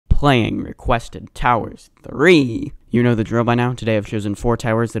playing Requested Towers 3. You know the drill by now. Today I've chosen 4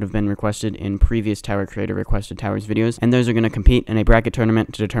 towers that have been requested in previous Tower Creator Requested Towers videos, and those are going to compete in a bracket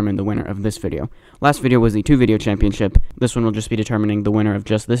tournament to determine the winner of this video. Last video was the 2-video championship. This one will just be determining the winner of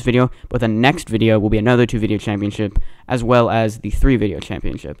just this video, but the next video will be another 2-video championship, as well as the 3-video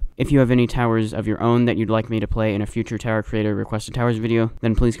championship. If you have any towers of your own that you'd like me to play in a future Tower Creator Requested Towers video,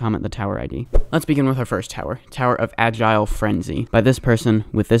 then please comment the tower ID. Let's begin with our first tower, Tower of Agile Frenzy, by this person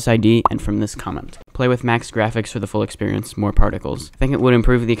with this ID and from this comment. Play with max graphics for the full experience, more particles. I think it would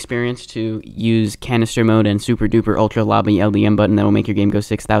improve the experience to use canister mode and super duper ultra lobby LDM button that will make your game go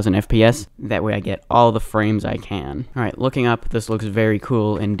 6000 FPS. That way I get all the frames I can. Alright, looking up, this looks very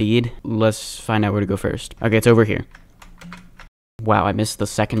cool indeed. Let's find out where to go first. Okay, it's over here. Wow, I missed the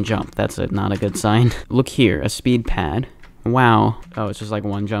second jump. That's not a good sign. Look here, a speed pad. Wow. Oh, it's just like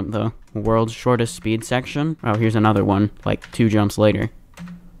one jump though. World's shortest speed section. Oh, here's another one, like 2 jumps later.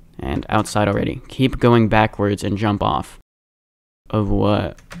 And outside already. Keep going backwards and jump off. Of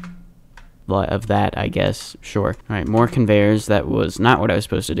what? Of that, I guess. Sure. Alright, more conveyors. That was not what I was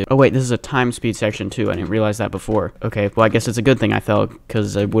supposed to do. Oh wait, this is a time speed section too. I didn't realize that before. Okay, well I guess it's a good thing I fell,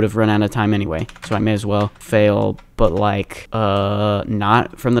 because I would have run out of time anyway. So I may as well fail, but like,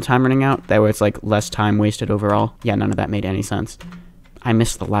 not from the time running out. That way it's like less time wasted overall. Yeah, none of that made any sense. I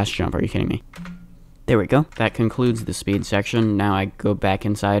missed the last jump, are you kidding me? There we go. That concludes the speed section. Now I go back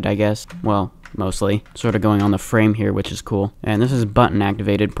inside, I guess. Well, mostly. Sort of going on the frame here, which is cool. And this is button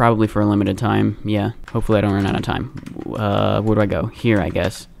activated, probably for a limited time. Yeah, hopefully I don't run out of time. Where do I go? Here, I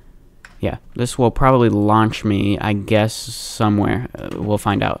guess. Yeah, this will probably launch me, I guess, somewhere. We'll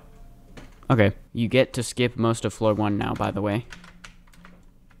find out. Okay, you get to skip most of floor 1 now, by the way.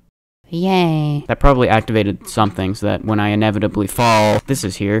 Yay. That probably activated something so that when I inevitably fall, this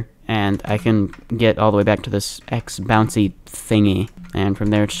is here, and I can get all the way back to this X bouncy thingy. And from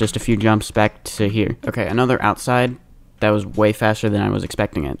there, it's just a few jumps back to here. Okay, another outside. That was way faster than I was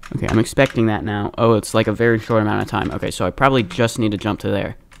expecting it. Okay, I'm expecting that now. Oh, it's like a very short amount of time. Okay, so I probably just need to jump to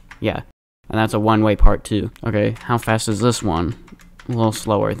there. Yeah, and that's a one-way part too. Okay, how fast is this one? A little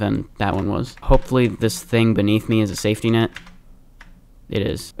slower than that one was. Hopefully this thing beneath me is a safety net. It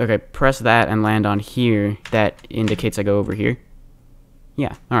is. Okay, press that and land on here. That indicates I go over here.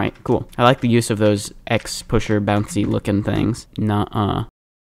 Yeah, alright, cool. I like the use of those X-pusher bouncy looking things. Nuh-uh.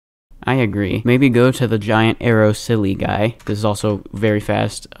 I agree. Maybe go to the giant arrow silly guy. This is also very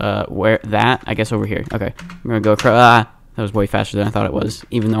fast. Where that? I guess over here. Okay, I'm gonna go across. That was way faster than I thought it was.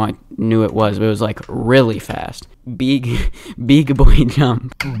 Even though I knew it was, but it was like really fast. Big boy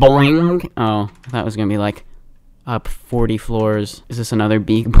jump. Boing! Oh, that was gonna be like up 40 floors. Is this another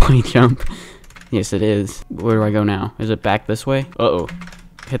big boy jump? Yes, it is. Where do I go now? Is it back this way? Uh-oh.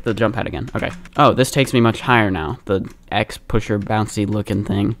 Hit the jump pad again. Okay. Oh, this takes me much higher now. The X-pusher bouncy looking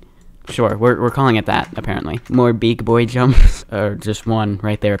thing. Sure, we're calling it that, apparently. More big boy jumps. Or just one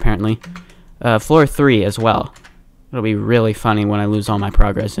right there, apparently. Floor 3 as well. It'll be really funny when I lose all my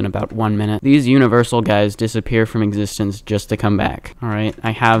progress in about 1 minute. These universal guys disappear from existence just to come back. Alright,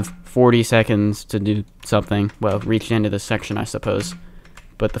 I have 40 seconds to do something. Well, reach the end of this section, I suppose.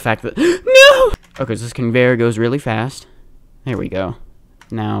 But the fact that— No! Okay, so this conveyor goes really fast. There we go.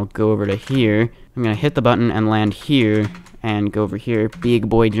 Now, go over to here. I'm gonna hit the button and land here. And go over here. Big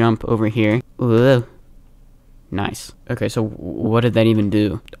boy jump over here. Whoa. Nice. Okay, so what did that even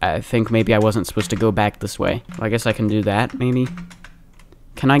do? I think maybe I wasn't supposed to go back this way. Well, I guess I can do that, maybe?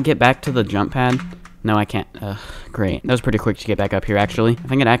 Can I get back to the jump pad? No, I can't. Great. That was pretty quick to get back up here, actually. I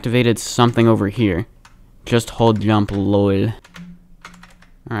think it activated something over here. Just hold jump, lol.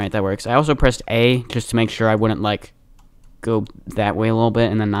 Alright, that works. I also pressed A just to make sure I wouldn't, like, go that way a little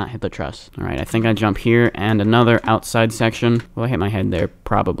bit and then not hit the truss. Alright, I think I jump here and another outside section. Well, I hit my head there,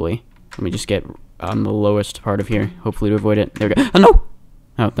 probably. Let me just get on the lowest part of here, hopefully to avoid it. There we go. Oh, no!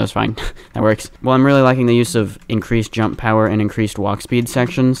 Oh, that's fine. That works. Well, I'm really liking the use of increased jump power and increased walk speed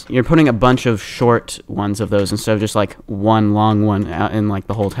sections. You're putting a bunch of short ones of those instead of just, like, one long one out in, like,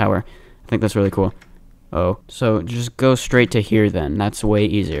 the whole tower. I think that's really cool. Oh, so just go straight to here then. That's way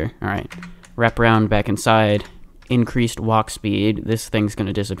easier. Alright. Wrap around back inside. Increased walk speed. This thing's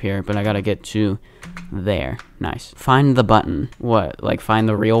gonna disappear, but I gotta get to there. Nice. Find the button. What? Like find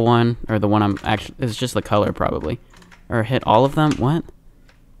the real one? Or the one I'm actually— it's just the color probably. Or hit all of them? What?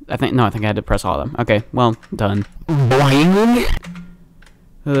 I think I had to press all of them. Okay, well, done. Boing!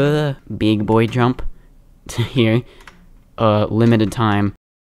 Big boy jump to here. Limited time.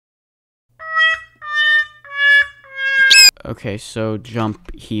 Okay, so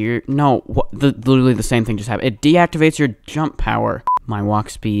jump here. No, literally the same thing just happened. It deactivates your jump power. My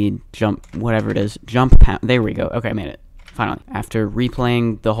walk speed, jump, whatever it is. Jump power. There we go. Okay, I made it. Finally, after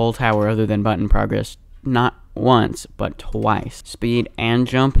replaying the whole tower other than button progress, not once, but twice. Speed and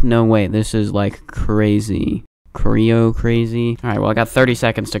jump? No way, this is like crazy. Crazy. Alright, well I got 30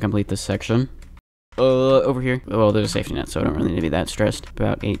 seconds to complete this section. Over here. Well, there's a safety net, so I don't really need to be that stressed.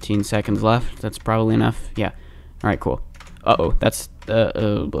 About 18 seconds left. That's probably enough. Yeah. Alright, cool. Uh-oh, that's,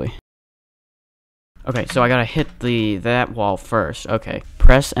 oh boy. Okay, so I gotta hit that wall first. Okay.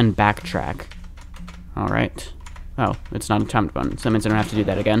 Press and backtrack. Alright. Oh, it's not a timed button, so that means I don't have to do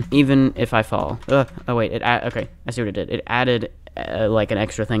that again. Even if I fall. Oh wait, okay, I see what it did. It added, like, an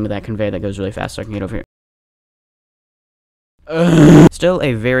extra thing to that conveyor that goes really fast so I can get over here. Still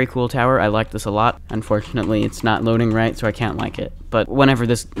a very cool tower. I like this a lot. Unfortunately, it's not loading right, so I can't like it. But whenever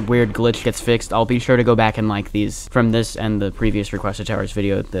this weird glitch gets fixed, I'll be sure to go back and like these from this and the previous requested towers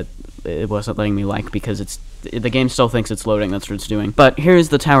video that it wasn't letting me like because the game still thinks it's loading. That's what it's doing. But here's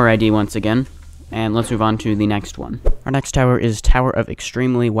the tower ID once again. And let's move on to the next one. Our next tower is Tower of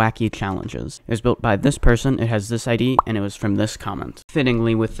Extremely Wacky Challenges. It was built by this person, it has this ID, and it was from this comment.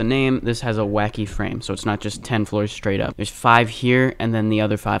 Fittingly with the name, this has a wacky frame, so it's not just 10 floors straight up. There's 5 here, and then the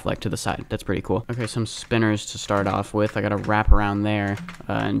other 5 like to the side. That's pretty cool. Okay, some spinners to start off with. I gotta wrap around there,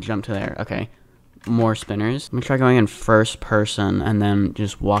 and jump to there. Okay. More spinners. I'm gonna try going in first person, and then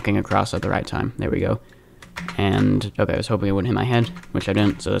just walking across at the right time. There we go. And, okay, I was hoping it wouldn't hit my head, which I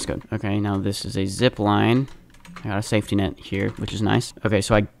didn't, so that's good. Okay, now this is a zip line. I got a safety net here, which is nice. Okay,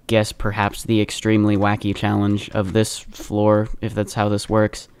 so I guess perhaps the extremely wacky challenge of this floor, if that's how this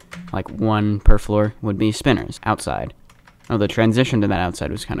works, like 1 per floor, would be spinners outside. Oh, the transition to that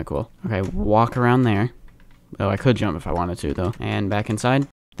outside was kind of cool. Okay, walk around there. Oh, I could jump if I wanted to, though. And back inside.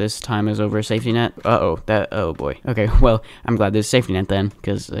 This time is over a safety net. Oh boy. Okay, well, I'm glad there's a safety net then,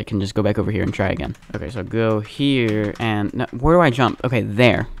 because I can just go back over here and try again. Okay, so go here, and, no, where do I jump? Okay,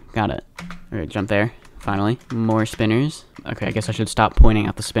 there. Got it. Okay, jump there, finally. More spinners. Okay, I guess I should stop pointing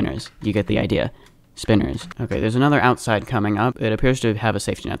at the spinners. You get the idea. Spinners. Okay, there's another outside coming up. It appears to have a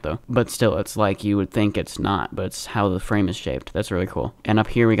safety net, though. But still, it's like you would think it's not, but it's how the frame is shaped. That's really cool. And up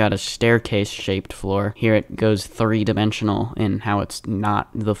here, we got a staircase-shaped floor. Here, it goes 3-dimensional in how it's not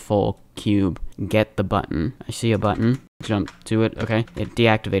the full cube. Get the button. I see a button. Jump to it. Okay. It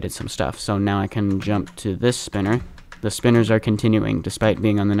deactivated some stuff, so now I can jump to this spinner. The spinners are continuing, despite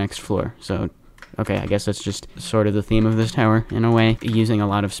being on the next floor, so... Okay, I guess that's just sort of the theme of this tower, in a way, using a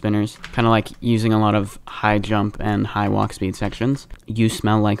lot of spinners. Kind of like using a lot of high jump and high walk speed sections. You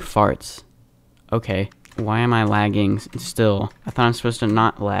smell like farts. Okay, why am I lagging still? I thought I'm supposed to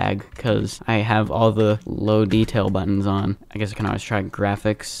not lag, because I have all the low detail buttons on. I guess I can always try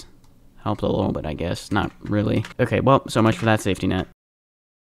graphics. Helped a little bit, I guess. Not really. Okay, well, so much for that safety net.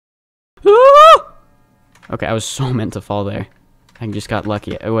 Okay, I was so meant to fall there. I just got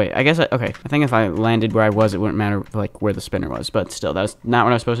lucky. Oh, wait, I guess okay. I think if I landed where I was, it wouldn't matter, like, where the spinner was. But still, that's not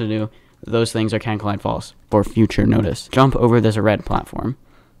what I was supposed to do. Those things are can collide false. For future notice. Jump over this red platform.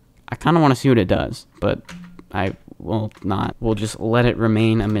 I kind of want to see what it does, but I will not. We'll just let it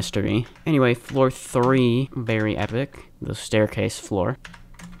remain a mystery. Anyway, floor 3, very epic. The staircase floor.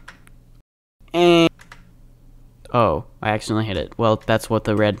 And... oh, I accidentally hit it. Well, that's what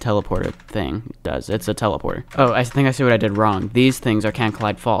the red teleporter thing does. It's a teleporter. Oh, I think I see what I did wrong. These things are can't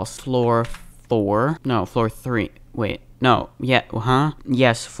collide false. Floor 4? No, floor 3. Wait, no. Yeah, huh?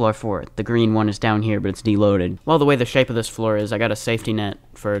 Yes, floor 4. The green one is down here, but it's deloaded. Well, the way the shape of this floor is, I got a safety net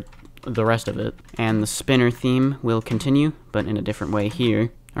for the rest of it. And the spinner theme will continue, but in a different way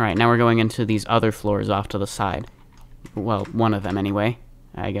here. Alright, now we're going into these other floors off to the side. Well, one of them anyway.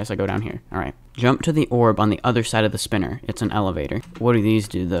 I guess I go down here. Alright. Jump to the orb on the other side of the spinner. It's an elevator. What do these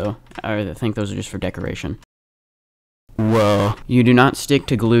do, though? I think those are just for decoration. Whoa. You do not stick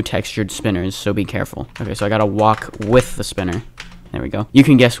to glue-textured spinners, so be careful. Okay, so I gotta walk with the spinner. There we go. You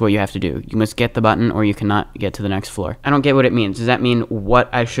can guess what you have to do. You must get the button, or you cannot get to the next floor. I don't get what it means. Does that mean what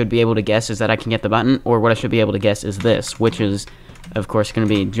I should be able to guess is that I can get the button, or what I should be able to guess is this, which is, of course, going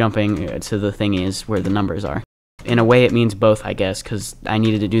to be jumping to the thingies where the numbers are. In a way, it means both, I guess, because I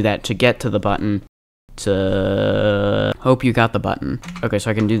needed to do that to get to the button to... Hope you got the button. Okay,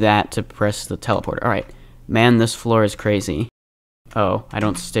 so I can do that to press the teleporter. Alright. Man, this floor is crazy. Oh, I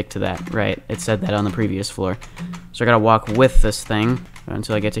don't stick to that. Right, it said that on the previous floor. So I gotta walk with this thing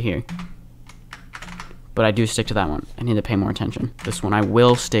until I get to here. But I do stick to that one. I need to pay more attention. This one I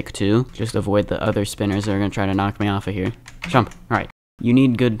will stick to. Just avoid the other spinners that are gonna try to knock me off of here. Jump. Alright. You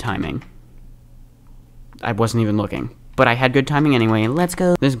need good timing. I wasn't even looking. But I had good timing anyway. Let's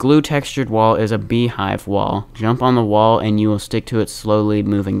go. This glue textured wall is a beehive wall. Jump on the wall and you will stick to it slowly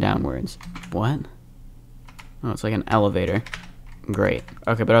moving downwards. What? Oh, it's like an elevator. Great.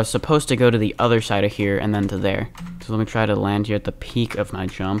 Okay, but I was supposed to go to the other side of here and then to there. So let me try to land here at the peak of my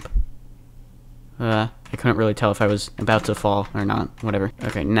jump. I couldn't really tell if I was about to fall or not. Whatever.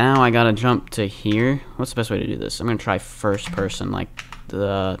 Okay, now I gotta jump to here. What's the best way to do this? I'm gonna try first person, like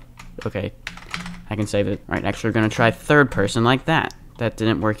the... Okay, I can save it. Alright, next we're gonna try third person like that. That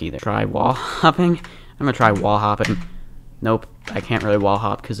didn't work either. Try wall hopping. I'm gonna try wall hopping. Nope, I can't really wall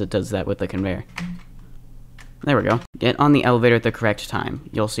hop because it does that with the conveyor. There we go. Get on the elevator at the correct time.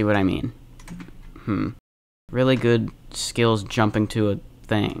 You'll see what I mean. Really good skills jumping to a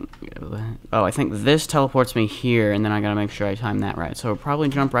thing. Oh, I think this teleports me here, and then I gotta make sure I time that right. So it'll probably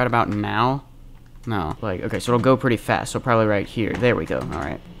jump right about now. No, like, okay, so it'll go pretty fast, so probably right here. There we go,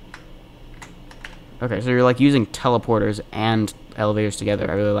 alright. Okay, so you're like using teleporters and elevators together.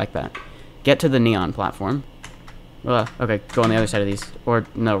 I really like that. Get to the neon platform. Okay, go on the other side of these. Or,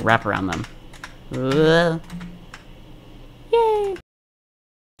 no, wrap around them. Yay!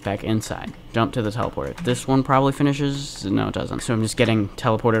 Back inside. Jump to the teleporter. This one probably finishes. No, it doesn't. So I'm just getting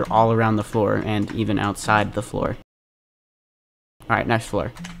teleported all around the floor and even outside the floor. Alright, next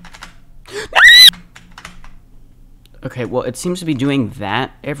floor. Okay, well, it seems to be doing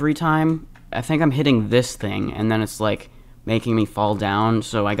that every time. I think I'm hitting this thing, and then it's like making me fall down,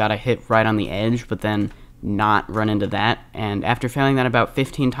 so I gotta hit right on the edge, but then not run into that. And after failing that about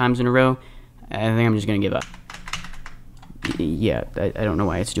 15 times in a row, I think I'm just gonna give up. Yeah, I don't know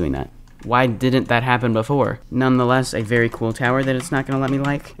why it's doing that. Why didn't that happen before? Nonetheless, a very cool tower that it's not going to let me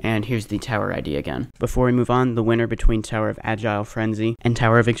like. And here's the tower ID again. Before we move on, the winner between Tower of Agile Frenzy and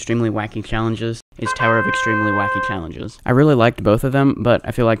Tower of Extremely Wacky Challenges is Tower of Extremely Wacky Challenges. I really liked both of them, but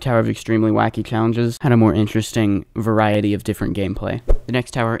I feel like Tower of Extremely Wacky Challenges had a more interesting variety of different gameplay. The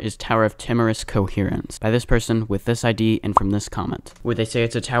next tower is Tower of Timorous Coherence, by this person with this ID and from this comment, where they say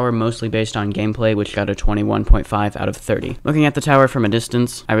it's a tower mostly based on gameplay, which got a 21.5 out of 30. Looking at the tower from a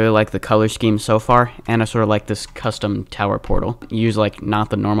distance, I really like the color scheme so far, and I sort of like this custom tower portal. You use like not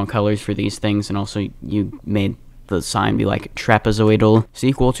the normal colors for these things, and also you made the sign be like trapezoidal,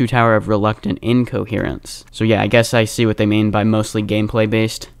 sequel to Tower of Reluctant Incoherence. So yeah, I guess I see what they mean by mostly gameplay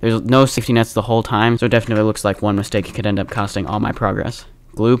based. There's no safety nets the whole time, so it definitely looks like one mistake could end up costing all my progress.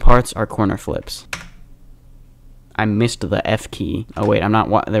 Glue parts are corner flips. I missed the F key. Oh wait, I'm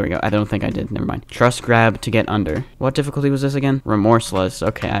not, there we go. I don't think I did, never mind. Trust grab to get under. What difficulty was this again? Remorseless.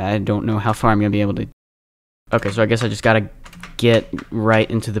 Okay, I don't know how far I'm gonna be able to. Okay, so I guess I just gotta get right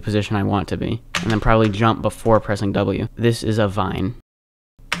into the position I want to be, and then probably jump before pressing W. This is a vine.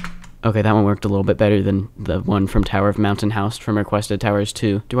 Okay, that one worked a little bit better than the one from Tower of Mountain House from Requested Towers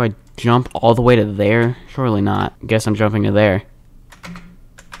 2. Do I jump all the way to there? Surely not. Guess I'm jumping to there.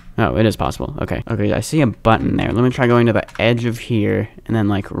 Oh, it is possible. Okay. Okay, I see a button there. Let me try going to the edge of here, and then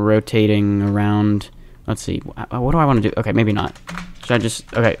like rotating around. Let's see. What do I want to do? Okay, maybe not. Should I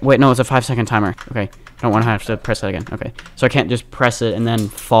just... Okay, wait, no, it's a 5-second timer. Okay, I don't want to have to press that again. Okay, so I can't just press it and then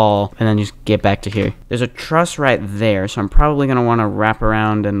fall and then just get back to here. There's a truss right there, so I'm probably going to want to wrap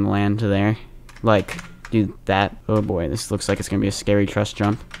around and land to there. Like, do that. Oh boy, this looks like it's going to be a scary truss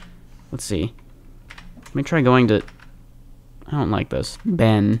jump. Let's see. Let me try going to... I don't like this.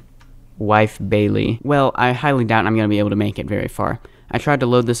 Ben. Wife Bailey. Well, I highly doubt I'm going to be able to make it very far. I tried to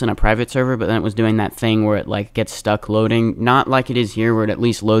load this in a private server, but then it was doing that thing where it like gets stuck loading. Not like it is here where it at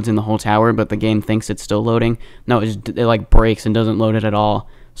least loads in the whole tower, but the game thinks it's still loading. No, it like breaks and doesn't load it at all.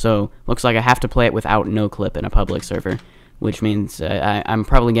 So, looks like I have to play it without no clip in a public server, which means I'm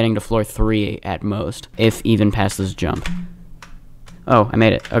probably getting to floor 3 at most, if even past this jump. Oh, I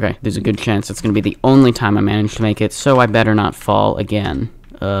made it. Okay, there's a good chance it's going to be the only time I manage to make it, so I better not fall again.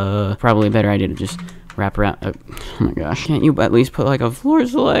 Probably a better idea to just wrap around. Oh my gosh, can't you at least put like a floor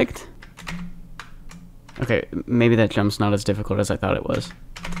select? Okay, maybe that jump's not as difficult as I thought it was,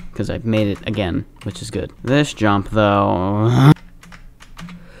 because I've made it again, which is good. This jump, though...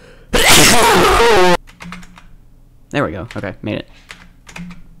 There we go. Okay, made it.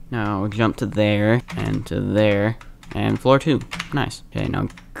 Now jump to there, and floor 2. Nice. Okay, now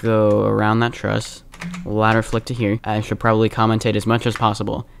go around that truss. Ladder flick to here. I should probably commentate as much as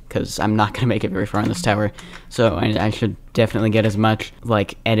possible, because I'm not going to make it very far in this tower. So I should definitely get as much,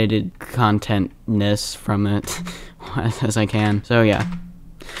 like, edited content-ness from it as I can. So, yeah.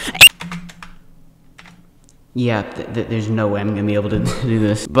 Yeah, there's no way I'm going to be able to do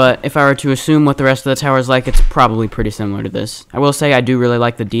this. But if I were to assume what the rest of the tower is like, it's probably pretty similar to this. I will say I do really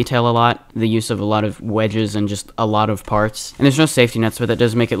like the detail a lot, the use of a lot of wedges and just a lot of parts. And there's no safety nets, but that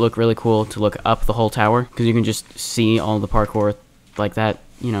does make it look really cool to look up the whole tower, because you can just see all the parkour like that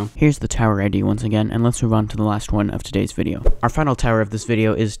you know, here's the tower ID once again, and let's move on to the last one of today's video. Our final tower of this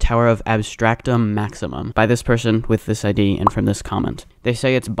video is Tower of Abstractum Maximum, by this person with this ID and from this comment. They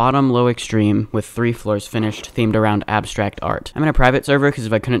say it's bottom, low, extreme, with 3 floors finished, themed around abstract art. I'm in a private server, because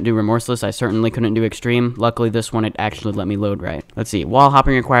if I couldn't do Remorseless, I certainly couldn't do extreme. Luckily, this one, it actually let me load right. Let's see. Wall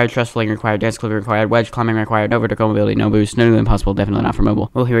hopping required, truss fling required, dance clipping required, wedge climbing required, no vertical mobility, no boost, no impossible, definitely not for mobile.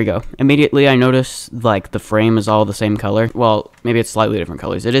 Well, here we go. Immediately, I notice, like, the frame is all the same color. Well, maybe it's slightly different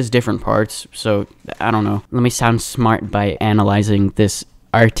colors. It is different parts, so, I don't know. Let me sound smart by analyzing this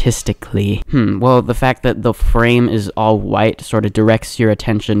artistically. Well, the fact that the frame is all white sort of directs your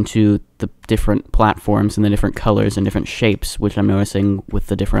attention to the different platforms and the different colors and different shapes, which I'm noticing with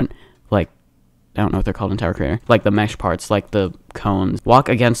the different, like, I don't know what they're called in Tower Creator. Like the mesh parts, like the cones. Walk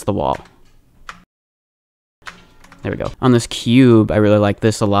against the wall. There we go. On this cube, I really like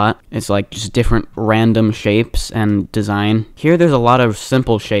this a lot. It's like just different random shapes and design. Here, there's a lot of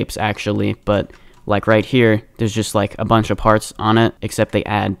simple shapes, actually, but like right here, there's just like a bunch of parts on it, except they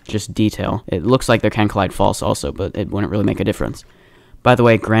add just detail. It looks like they can collide false also, but it wouldn't really make a difference. By the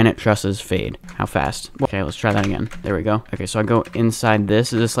way, granite trusses fade. How fast? Okay, let's try that again. There we go. Okay, so I go inside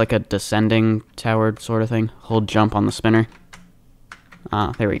this. Is this like a descending tower sort of thing? Hold jump on the spinner.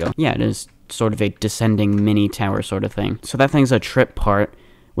 Ah, there we go. Yeah, it is sort of a descending mini tower sort of thing. So that thing's a trip part,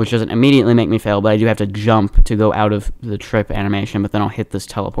 which doesn't immediately make me fail, but I do have to jump to go out of the trip animation, but then I'll hit this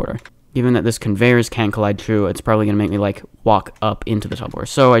teleporter. Given that this conveyors can collide true, it's probably going to make me, like, walk up into the teleporter.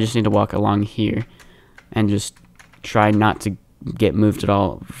 So I just need to walk along here and just try not to get moved at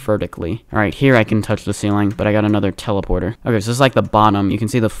all vertically. Alright, here I can touch the ceiling, but I got another teleporter. Okay, so this is like the bottom. You can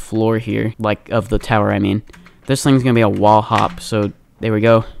see the floor here, like, of the tower, I mean. This thing's going to be a wall hop, so there we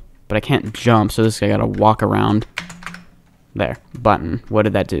go. But I can't jump, so this I got to walk around. There. Button. What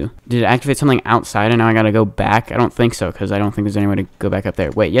did that do? Did it activate something outside and now I gotta go back? I don't think so, because I don't think there's any way to go back up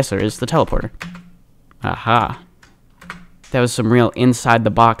there. Wait, yes there is. The teleporter. Aha. That was some real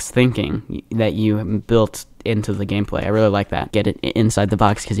inside-the-box thinking that you built into the gameplay. I really like that. Get it inside the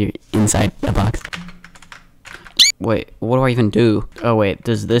box, because you're inside the box. Wait, what do I even do? Oh wait,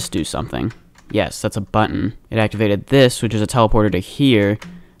 does this do something? Yes, that's a button. It activated this, which is a teleporter to here.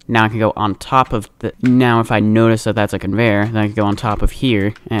 Now I can go on top of the... Now if I notice that that's a conveyor, then I can go on top of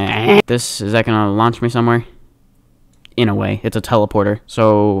here. Is that gonna launch me somewhere? In a way, it's a teleporter.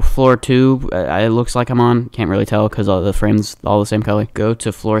 So floor 2, it looks like I'm on. Can't really tell because all the frames all the same color. Go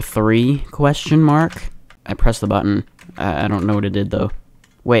to floor 3, question mark. I pressed the button. I don't know what it did though.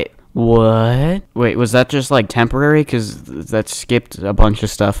 Wait. What? Wait, was that just, like, temporary? Because that skipped a bunch of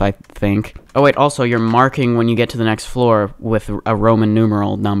stuff, I think. Oh, wait, also, you're marking when you get to the next floor with a Roman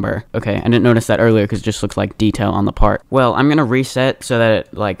numeral number. Okay, I didn't notice that earlier because it just looks like detail on the part. Well, I'm gonna reset so that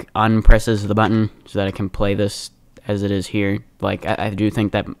it, like, unpresses the button so that I can play this as it is here. Like, I do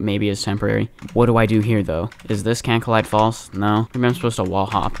think that maybe is temporary. What do I do here, though? Is this can't collide false? No. Maybe I'm supposed to wall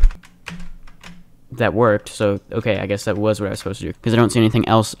hop. That worked, so okay, I guess that was what I was supposed to do, because I don't see anything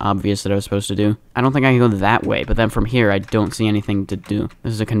else obvious that I was supposed to do. I don't think I can go that way, but then from here, I don't see anything to do.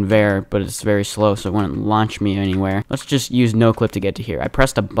 This is a conveyor, but it's very slow, so it wouldn't launch me anywhere. Let's just use no clip to get to here. I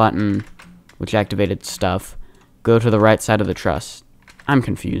pressed a button, which activated stuff. Go to the right side of the truss. I'm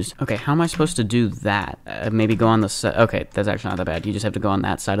confused. Okay, how am I supposed to do that? Maybe go on the okay, that's actually not that bad. You just have to go on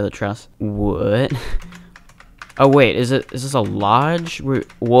that side of the truss. What? Oh wait, is this a lodge?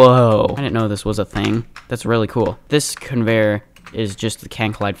 Whoa, I didn't know this was a thing. That's really cool. This conveyor is just the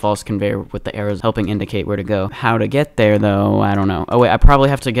can collide false conveyor with the arrows helping indicate where to go. How to get there though, I don't know. Oh wait, I probably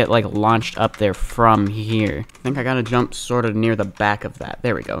have to get like launched up there from here. I think I gotta jump sort of near the back of that.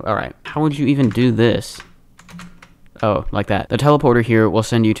 There we go, alright. How would you even do this? Oh, like that. The teleporter here will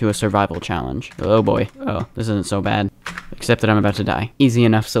send you to a survival challenge. Oh boy. Oh, this isn't so bad. Except that I'm about to die. Easy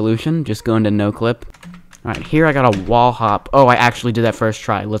enough solution, just go into no clip. Alright, here I got a wall hop. Oh, I actually did that first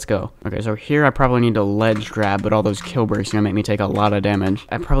try. Let's go. Okay, so here I probably need to ledge grab, but all those kill breaks are gonna make me take a lot of damage.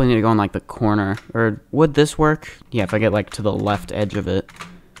 I probably need to go on, like, the corner. Or, would this work? Yeah, if I get, like, to the left edge of it.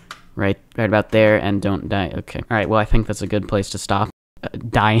 Right about there, and don't die. Okay. Alright, well, I think that's a good place to stop.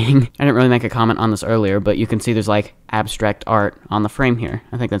 Dying. I didn't really make a comment on this earlier, but you can see there's, like, abstract art on the frame here.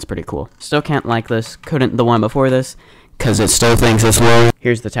 I think that's pretty cool. Still can't like this. Couldn't the one before this. because it still thinks it's low.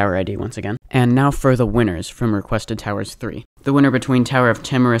 Here's the tower ID once again. And now for the winners from Requested Towers 3. The winner between Tower of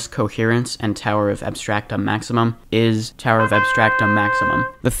Timorous Coherence and Tower of Abstractum Maximum is Tower of Abstractum Maximum.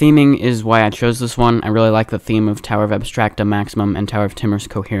 The theming is why I chose this one. I really like the theme of Tower of Abstractum Maximum, and Tower of Timorous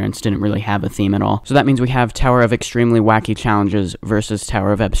Coherence didn't really have a theme at all. So that means we have Tower of Extremely Wacky Challenges versus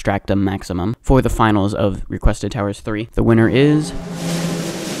Tower of Abstractum Maximum for the finals of Requested Towers 3. The winner is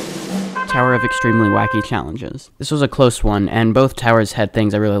Tower of Extremely Wacky Challenges. This was a close one, and both towers had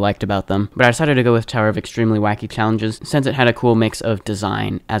things I really liked about them, but I decided to go with Tower of Extremely Wacky Challenges since it had a cool mix of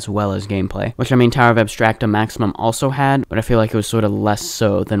design as well as gameplay, which I mean Tower of Abstracta Maximum also had, but I feel like it was sort of less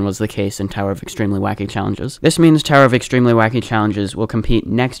so than was the case in Tower of Extremely Wacky Challenges. This means Tower of Extremely Wacky Challenges will compete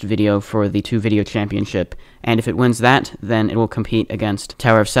next video for the 2-video championship, and if it wins that, then it will compete against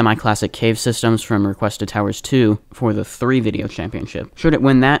Tower of Semi-Classic Cave Systems from Requested Towers 2 for the 3-video championship. Should it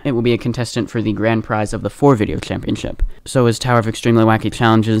win that, it will be a contestant for the grand prize of the 4-video championship. So is Tower of Extremely Wacky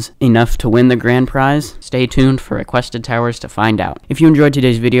Challenges enough to win the grand prize? Stay tuned for Requested Towers to find out. If you enjoyed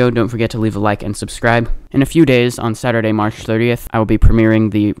today's video, don't forget to leave a like and subscribe. In a few days, on Saturday, March 30th, I will be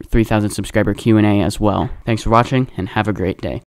premiering the 3,000 subscriber Q&A as well. Thanks for watching, and have a great day.